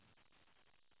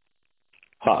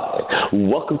Hi,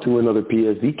 welcome to another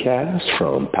PSD cast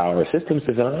from Power Systems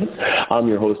Design. I'm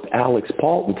your host, Alex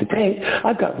Paul, and today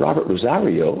I've got Robert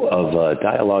Rosario of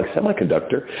Dialog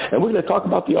Semiconductor, and we're going to talk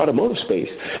about the automotive space.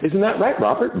 Isn't that right,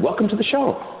 Robert? Welcome to the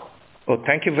show. Well,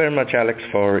 thank you very much, Alex,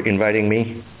 for inviting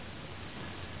me.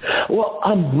 Well,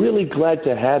 I'm really glad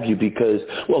to have you because,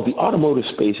 well, the automotive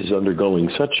space is undergoing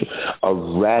such a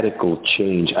radical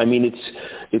change. I mean,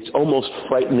 it's almost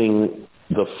frightening,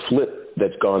 the flip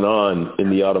that's gone on in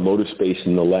the automotive space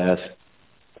in the last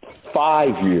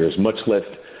 5 years, much less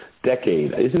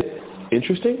decade. Isn't it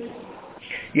interesting?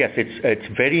 Yes, it's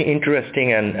very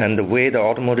interesting, and the way the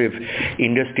automotive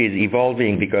industry is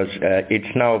evolving, because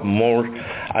it's now more,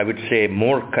 I would say,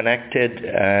 more connected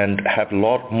and have a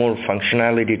lot more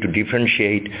functionality to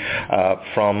differentiate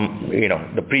from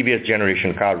the previous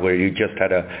generation car where you just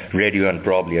had a radio and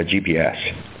probably a GPS.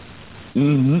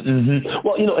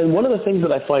 Well, and one of the things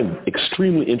that I find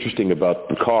extremely interesting about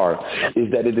the car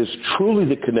is that it is truly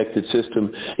the connected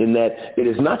system in that it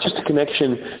is not just a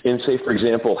connection in, say, for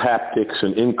example, haptics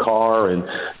and in-car and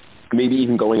maybe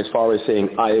even going as far as saying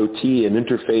IoT and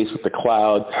interface with the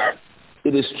cloud.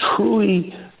 It is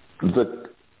truly the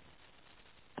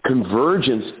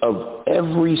convergence of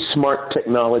every smart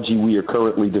technology we are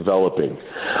currently developing.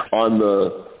 On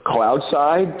the cloud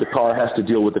side, the car has to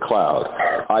deal with the cloud.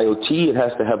 IoT, it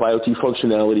has to have IoT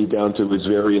functionality down to its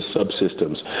various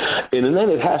subsystems. And then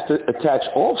it has to attach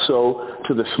also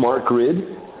to the smart grid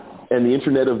and the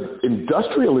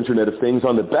industrial Internet of Things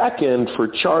on the back end for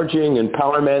charging and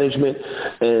power management.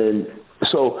 And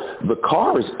so the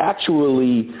car is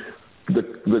actually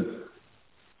the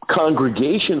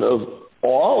congregation of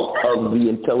all of the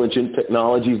intelligent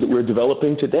technologies that we're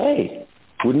developing today.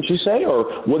 Wouldn't you say? Or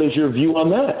what is your view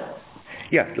on that?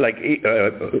 Yeah, like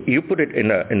you put it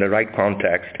in the right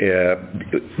context,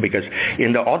 because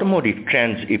in the automotive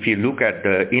trends, if you look at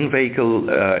the in-vehicle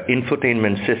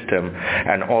infotainment system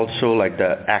and also like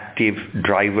the active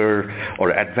driver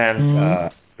or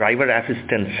advanced driver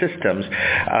assistance systems,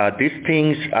 these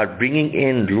things are bringing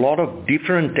in a lot of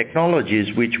different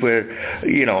technologies which were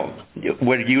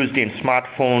used in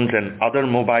smartphones and other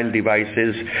mobile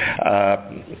devices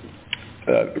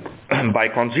by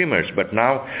consumers. But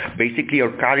now basically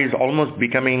your car is almost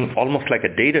becoming almost like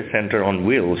a data center on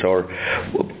wheels, or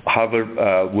however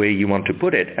way you want to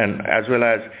put it, and as well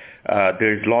as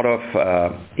there's a lot of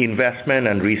investment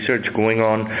and research going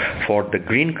on for the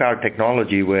green car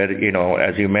technology where,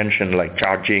 as you mentioned, like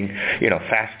charging,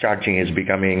 fast charging is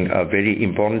becoming a very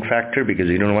important factor because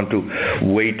you don't want to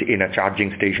wait in a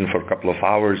charging station for a couple of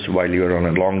hours while you're on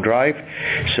a long drive.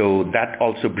 So that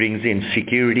also brings in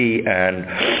security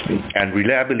and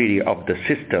reliability of the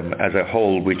system as a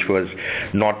whole, which was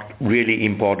not really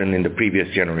important in the previous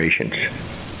generations.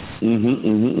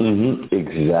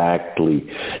 Exactly.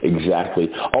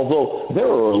 Although there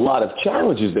are a lot of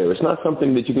challenges there. It's not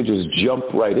something that you can just jump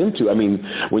right into. I mean,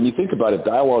 when you think about it,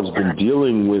 Dialog's been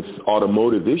dealing with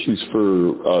automotive issues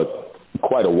for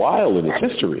quite a while in its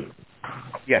history.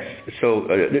 Yes. So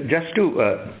just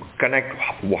to connect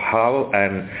how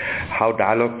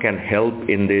Dialog can help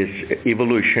in this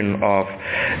evolution of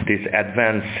these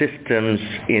advanced systems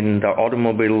in the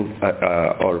automobile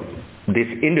or this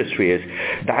industry is,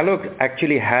 Dialog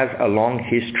actually has a long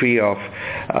history of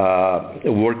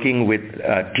working with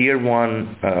tier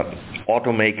one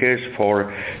automakers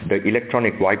for the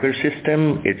electronic wiper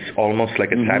system. It's almost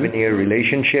like a 7-year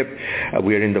relationship.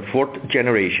 We are in the 4th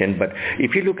generation. But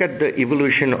if you look at the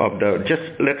evolution of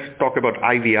let's talk about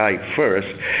IVI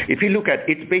first. If you look at,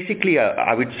 it's basically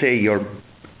I would say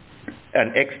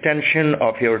an extension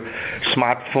of your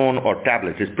smartphone or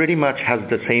tablets. It pretty much has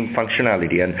the same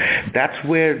functionality, and that's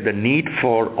where the need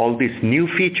for all these new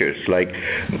features like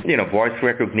voice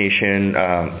recognition,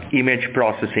 image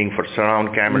processing for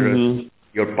surround cameras,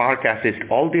 your park assist,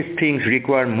 all these things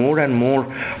require more and more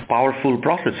powerful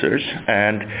processors,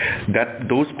 and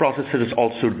those processors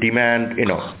also demand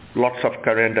lots of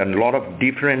current and a lot of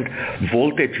different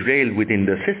voltage rail within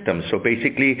the system. So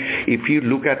basically, if you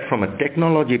look at from a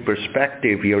technology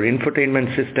perspective, your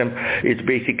infotainment system is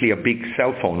basically a big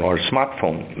cell phone or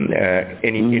smartphone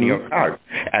in your car.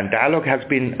 And Dialog has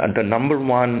been the number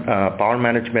one power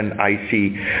management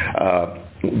IC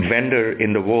vendor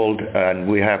in the world, and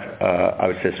we have, I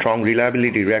would say, strong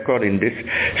reliability record in this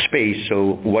space.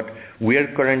 So what we are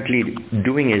currently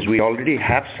doing is we already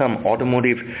have some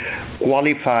automotive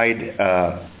qualified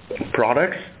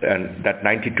products, and that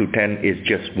 9210 is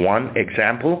just one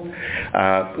example,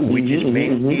 which is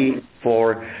mainly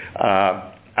for,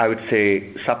 I would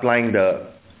say, supplying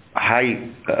the high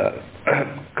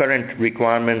current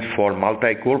requirements for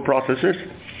multi-core processors.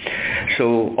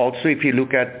 So also if you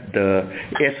look at the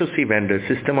SoC vendors,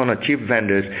 system on a chip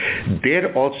vendors,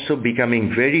 they're also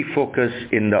becoming very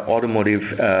focused in the automotive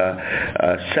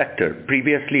sector.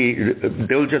 Previously,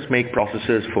 they'll just make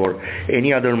processors for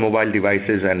any other mobile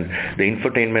devices, and the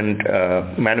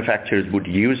infotainment manufacturers would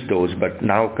use those, but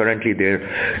now currently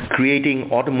they're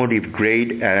creating automotive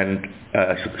grade and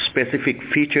specific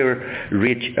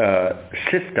feature-rich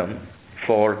system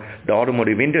for the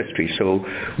automotive industry. So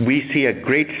we see a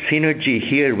great synergy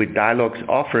here with Dialog's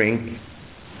offering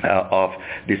of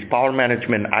this power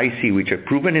management IC, which are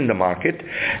proven in the market,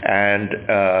 and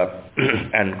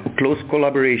close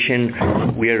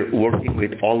collaboration. We are working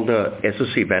with all the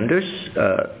SoC vendors,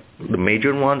 the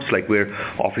major ones, like we're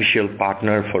official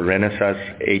partner for Renesas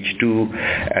H2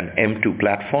 and M2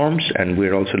 platforms, and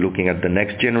we're also looking at the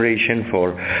next generation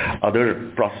for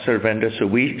other processor vendors. So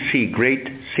we see great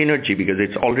synergy because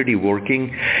it's already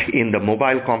working in the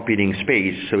mobile computing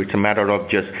space. So it's a matter of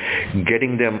just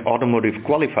getting them automotive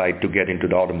qualified to get into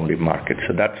the automotive market.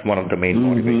 So that's one of the main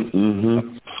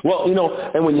motivations. Well,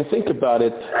 and when you think about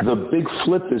it, the big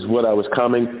flip is what I was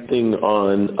commenting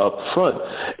on up front,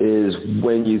 is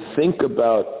when you think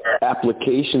about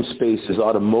application spaces,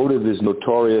 automotive is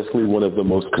notoriously one of the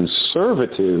most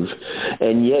conservative,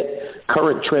 and yet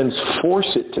current trends force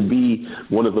it to be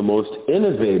one of the most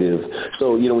innovative.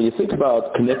 So, when you think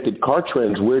about connected car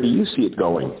trends, where do you see it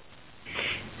going?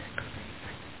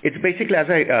 It's basically, as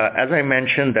I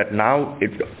mentioned, that now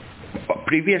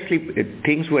previously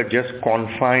things were just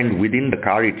confined within the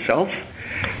car itself,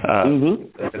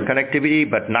 connectivity,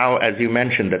 but now, as you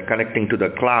mentioned, that connecting to the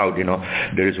cloud,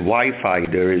 there is Wi-Fi,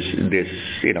 there is this,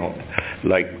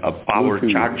 like a power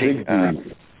charging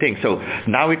thing. So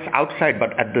now it's outside,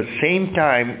 but at the same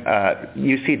time,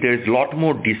 you see there's a lot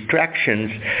more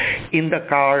distractions in the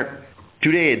car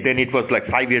today than it was like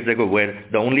 5 years ago, where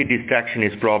the only distraction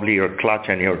is probably your clutch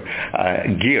and your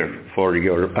gear for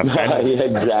your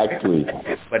Exactly.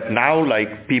 But now,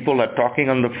 like, people are talking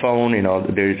on the phone,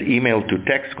 there is email to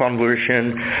text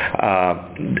conversion,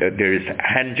 there is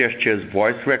hand gestures,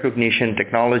 voice recognition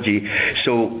technology.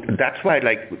 So that's why,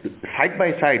 like, side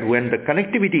by side, when the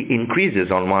connectivity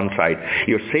increases on one side,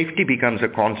 your safety becomes a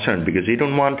concern, because you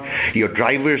don't want your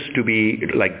drivers to be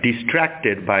like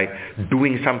distracted by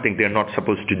doing something they're not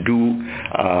supposed to do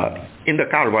in the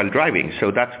car while driving.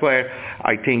 So that's where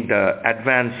I think the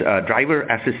advanced driver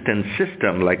assistance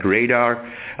system like radar,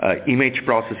 image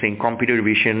processing, computer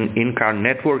vision, in-car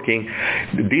networking,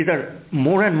 these are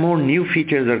more and more new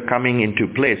features are coming into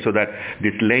play, so that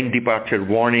this lane departure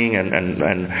warning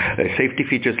and safety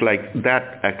features like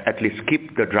that at least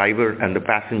keep the driver and the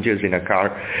passengers in a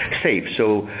car safe.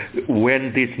 So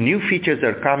when these new features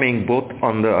are coming both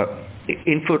on the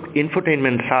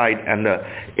infotainment side and the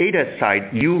ADAS side,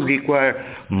 you require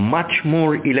much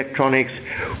more electronics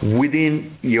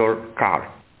within your car,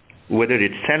 whether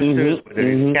it's sensors, whether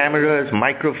it's cameras,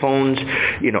 microphones,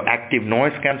 active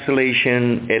noise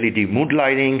cancellation, LED mood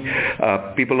lighting.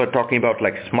 People are talking about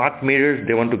like smart mirrors.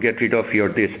 They want to get rid of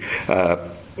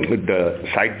the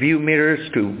side view mirrors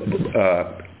to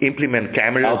implement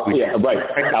cameras.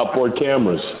 Outboard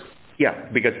cameras. Yeah,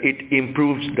 because it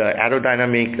improves the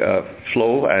aerodynamic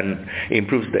flow and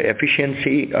improves the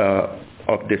efficiency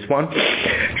of this one.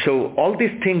 So all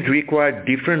these things require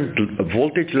different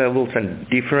voltage levels and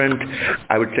different,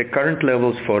 I would say, current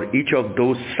levels for each of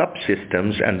those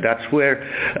subsystems, and that's where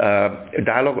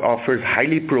Dialog offers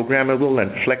highly programmable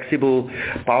and flexible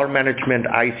power management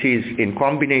ICs in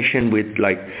combination with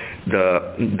like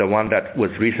the one that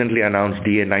was recently announced,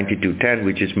 DA9210,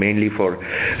 which is mainly for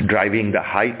driving the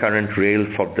high current rail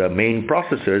for the main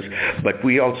processors. But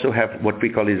we also have what we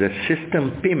call is a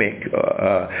system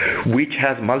PMIC, which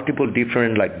has multiple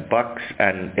different like bucks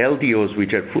and LDOs,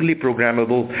 which are fully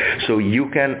programmable. So you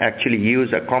can actually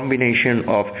use a combination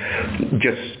of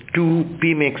just two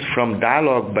PMICs from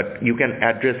Dialog, but you can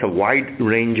address a wide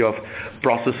range of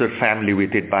processor family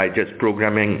with it by just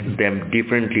programming them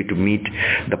differently to meet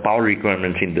the power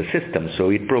requirements in the system. So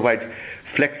it provides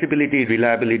flexibility,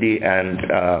 reliability, and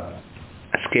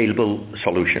scalable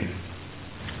solution.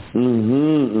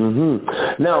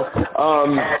 Now,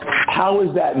 how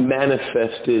is that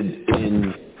manifested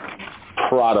in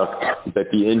product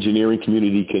that the engineering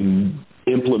community can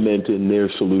implement in their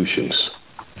solutions?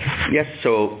 Yes,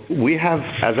 so we have,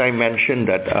 as I mentioned,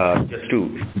 that just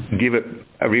to give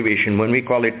abbreviation, when we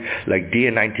call it like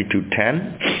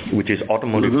DA9210, which is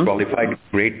automotive qualified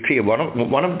grade 3.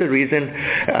 One of the reasons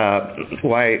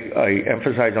why I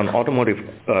emphasize on automotive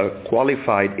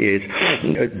qualified is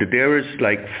there is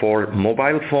like for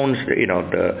mobile phones,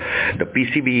 the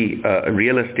PCB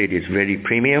real estate is very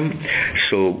premium.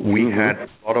 So we had a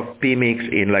lot of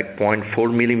PMICs in like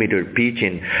 0.4 millimeter pitch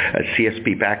in a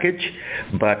CSP package.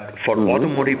 But for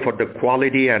automotive, for the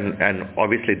quality and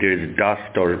obviously there is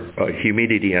dust or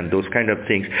humidity and those kind of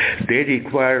things, they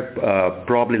require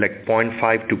probably like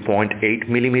 0.5 to 0.8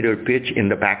 millimeter pitch in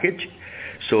the package.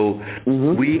 So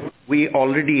we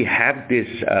already have this,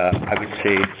 I would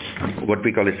say, what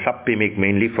we call a sub-PMIC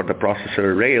mainly for the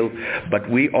processor rail, but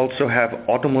we also have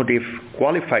automotive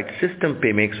qualified system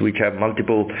PMICs which have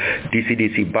multiple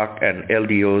DC-DC buck and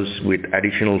LDOs with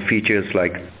additional features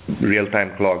like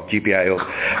real-time clock, GPIO,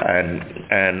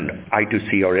 and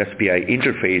I2C or SPI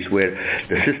interface where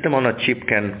the system on a chip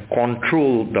can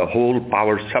control the whole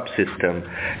power subsystem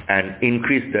and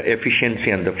increase the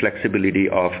efficiency and the flexibility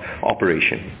of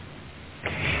operation.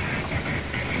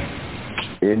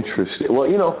 Interesting. Well,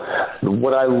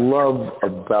 what I love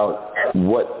about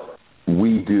what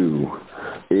we do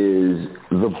is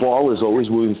the ball is always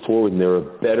moving forward and there are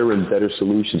better and better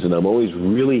solutions, and I'm always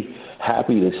really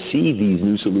happy to see these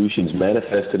new solutions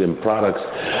manifested in products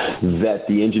that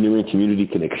the engineering community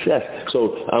can access.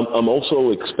 So I'm also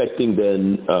expecting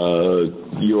then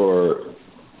your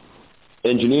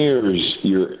engineers,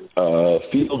 your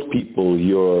field people,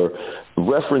 your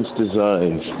reference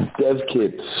designs, dev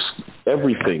kits,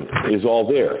 everything is all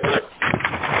there.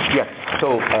 Yes.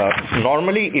 So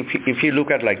normally, if you look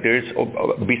at like there's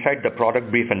beside the product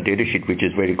brief and data sheet, which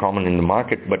is very common in the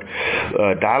market, but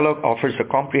Dialog offers a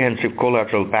comprehensive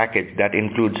collateral package that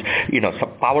includes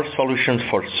some power solutions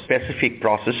for specific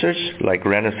processors like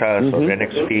Renesas or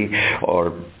NXP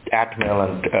or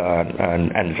Atmel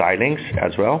and Xilinx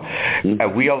as well.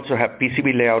 We also have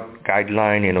PCB layout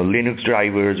guideline, Linux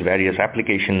drivers, various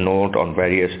application note on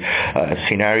various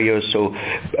scenarios. So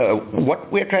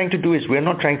what we're trying to do is we're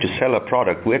not trying to sell a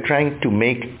product. We're trying to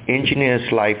make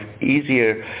engineers' life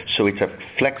easier so it's a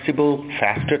flexible,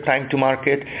 faster time to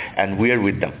market, and we're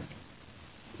with them.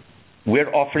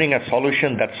 We're offering a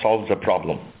solution that solves a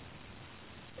problem.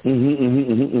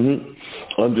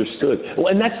 Understood. Well,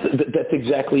 and that's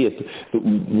exactly it.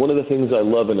 One of the things I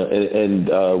love,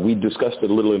 and we discussed it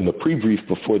a little in the pre-brief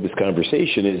before this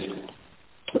conversation, is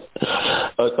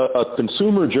a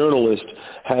consumer journalist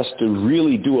has to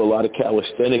really do a lot of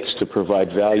calisthenics to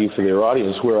provide value for their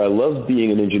audience, where I love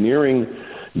being an engineering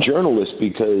journalist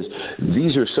because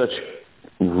these are such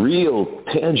real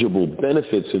tangible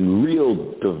benefits and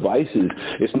real devices.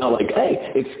 It's not like,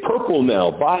 hey, it's purple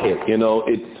now, buy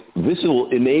it. This will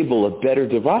enable a better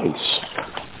device.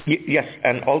 Yes,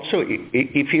 and also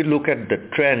if you look at the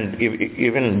trend,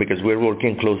 even because we're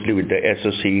working closely with the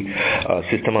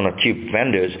SoC system on a chip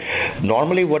vendors,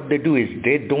 normally what they do is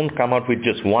they don't come out with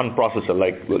just one processor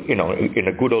like, in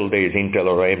the good old days, Intel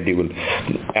or AMD will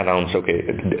announce, a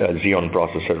Xeon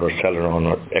processor or Celeron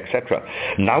or etc.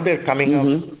 Now they're coming out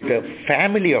with a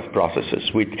family of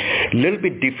processors with a little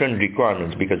bit different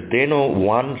requirements because they know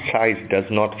one size does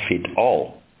not fit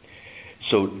all.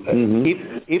 So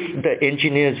if the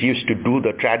engineers used to do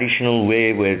the traditional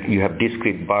way where you have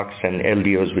discrete bucks and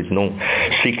LDOs with no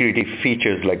security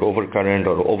features like overcurrent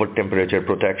or over temperature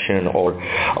protection or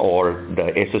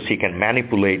the SoC can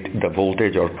manipulate the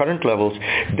voltage or current levels,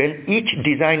 then each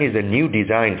design is a new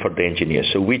design for the engineer.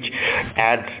 So which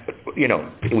adds,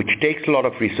 which takes a lot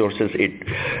of resources.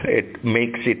 It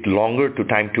makes it longer to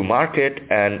time to market,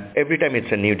 and every time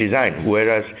it's a new design.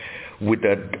 Whereas with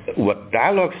what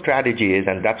Dialog strategy is,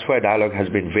 and that's why Dialog has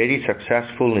been very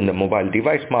successful in the mobile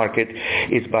device market,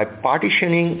 is by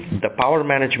partitioning the power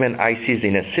management ICs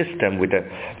in a system with a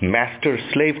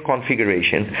master-slave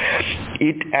configuration,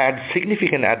 it adds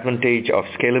significant advantage of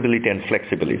scalability and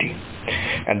flexibility.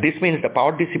 And this means the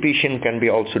power dissipation can be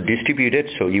also distributed,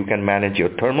 so you can manage your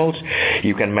thermals,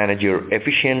 you can manage your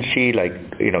efficiency like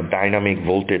dynamic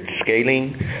voltage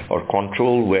scaling or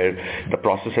control, where the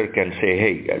processor can say,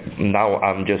 hey, now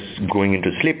I'm just going into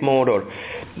sleep mode, or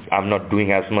I'm not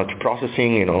doing as much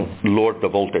processing, lower the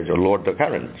voltage or lower the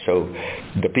current. So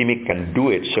the PMIC can do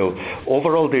it. So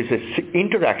overall there's this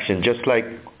interaction, just like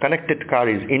connected car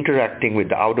is interacting with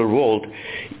the outer world.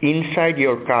 Inside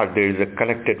your car there is a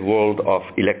connected world of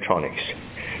electronics.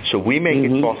 So we make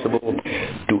it possible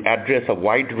to address a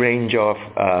wide range of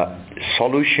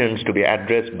solutions to be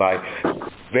addressed by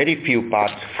very few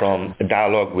parts from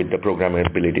Dialog with the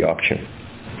programmability option.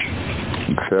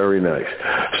 Very nice.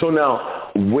 So now,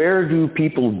 where do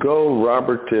people go,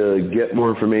 Robert, to get more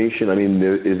information? I mean,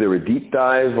 is there a deep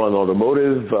dive on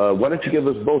automotive? Why don't you give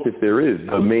us both, if there is,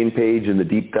 the main page and the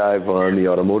deep dive on the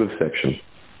automotive section?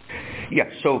 Yeah,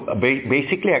 so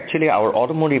basically, actually, our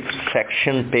automotive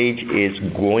section page is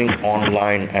going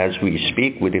online as we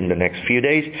speak within the next few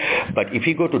days. But if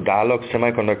you go to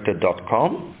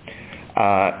dialogsemiconductor.com,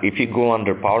 if you go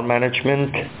under Power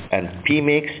Management and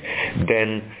PMIX,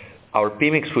 then our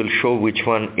PMIX will show which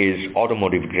one is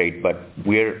automotive grade, but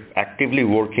we're actively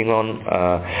working on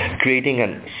creating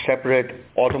a separate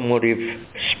automotive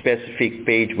specific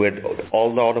page where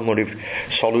all the automotive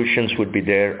solutions would be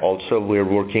there. Also, we're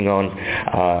working on,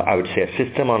 I would say, a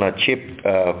system on a chip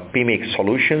PMIX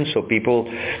solution. So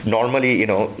people normally,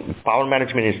 power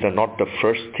management is not the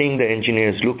first thing the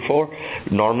engineers look for.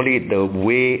 Normally, the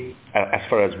way as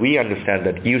far as we understand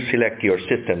that you select your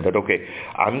system, that, okay,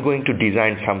 I'm going to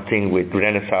design something with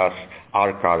Renesas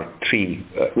RCAR3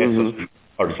 SoC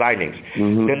or Xilinx.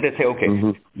 Then they say, okay,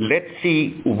 let's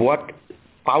see what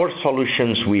power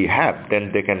solutions we have.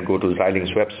 Then they can go to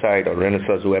Xilinx website or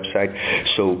Renesas website.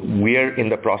 So we're in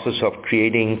the process of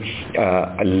creating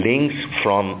links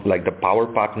from like the power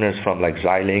partners from like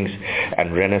Xilinx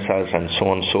and Renesas and so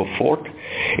on and so forth.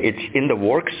 It's in the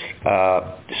works,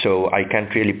 so I can't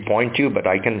really point you, but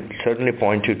I can certainly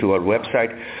point you to our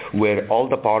website where all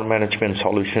the power management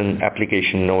solution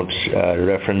application notes,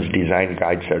 reference design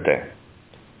guides are there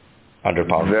under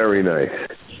power. Very nice.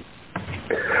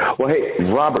 Well, hey,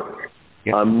 Robert,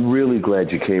 yeah. I'm really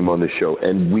glad you came on the show,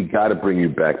 and we got to bring you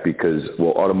back because,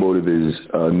 well, automotive is,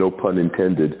 no pun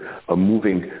intended, a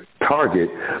moving target.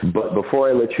 But before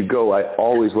I let you go, I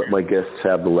always let my guests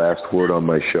have the last word on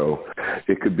my show.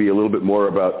 It could be a little bit more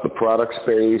about the product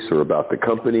space or about the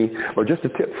company or just a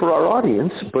tip for our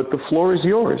audience, but the floor is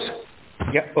yours.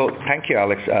 Yeah. Oh, thank you,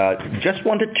 Alex. Just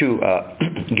wanted to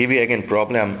give you again,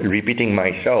 probably I'm repeating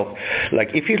myself. Like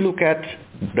if you look at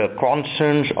the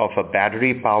concerns of a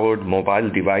battery-powered mobile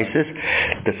devices,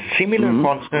 the similar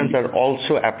concerns are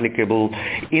also applicable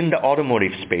in the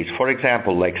automotive space. For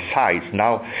example, like size.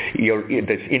 Now,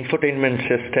 this infotainment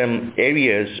system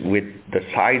areas with the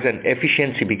size and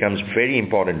efficiency becomes very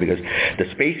important because the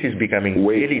space is becoming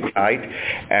really tight,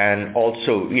 and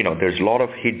also, there's a lot of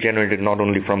heat generated not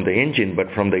only from the engine but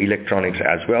from the electronics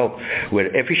as well, where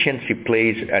efficiency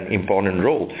plays an important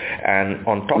role. And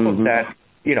on top of that,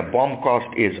 BOM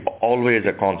cost is always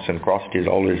a constant. Cost is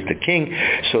always the king.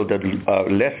 So the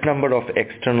less number of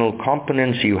external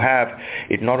components you have,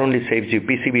 it not only saves you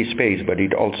PCB space, but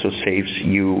it also saves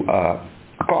you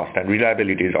cost. And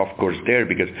reliability is, of course, there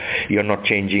because you're not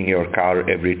changing your car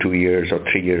every 2 years or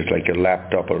 3 years like your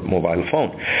laptop or mobile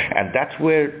phone. And that's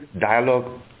where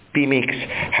Dialog PMIX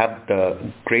have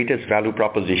the greatest value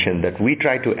proposition, that we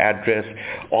try to address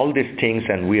all these things,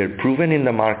 and we are proven in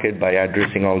the market by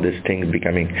addressing all these things,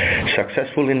 becoming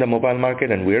successful in the mobile market,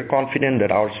 and we are confident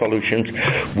that our solutions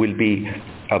will be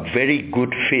a very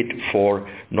good fit for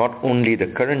not only the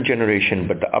current generation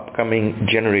but the upcoming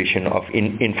generation of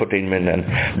infotainment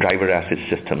and driver assist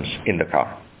systems in the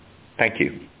car. Thank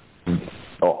you.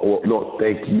 Oh, well, no,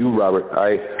 thank you, Robert.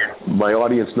 My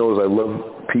audience knows I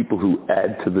love people who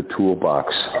add to the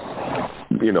toolbox,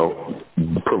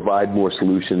 provide more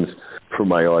solutions for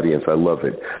my audience. I love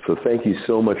it. So thank you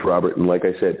so much, Robert. And like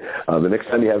I said, the next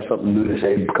time you have something new to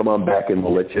say, come on back and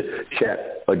we'll let you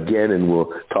chat again and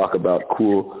we'll talk about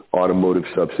cool automotive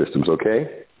subsystems,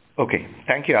 okay? Okay.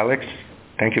 Thank you, Alex.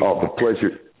 Thank you. Oh, the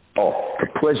pleasure. Oh, the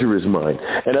pleasure is mine.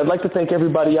 And I'd like to thank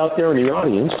everybody out there in the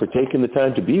audience for taking the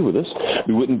time to be with us.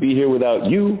 We wouldn't be here without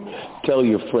you. Tell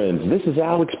your friends. This is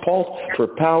Alex Pault for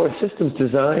Power Systems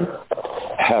Design.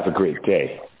 Have a great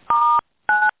day.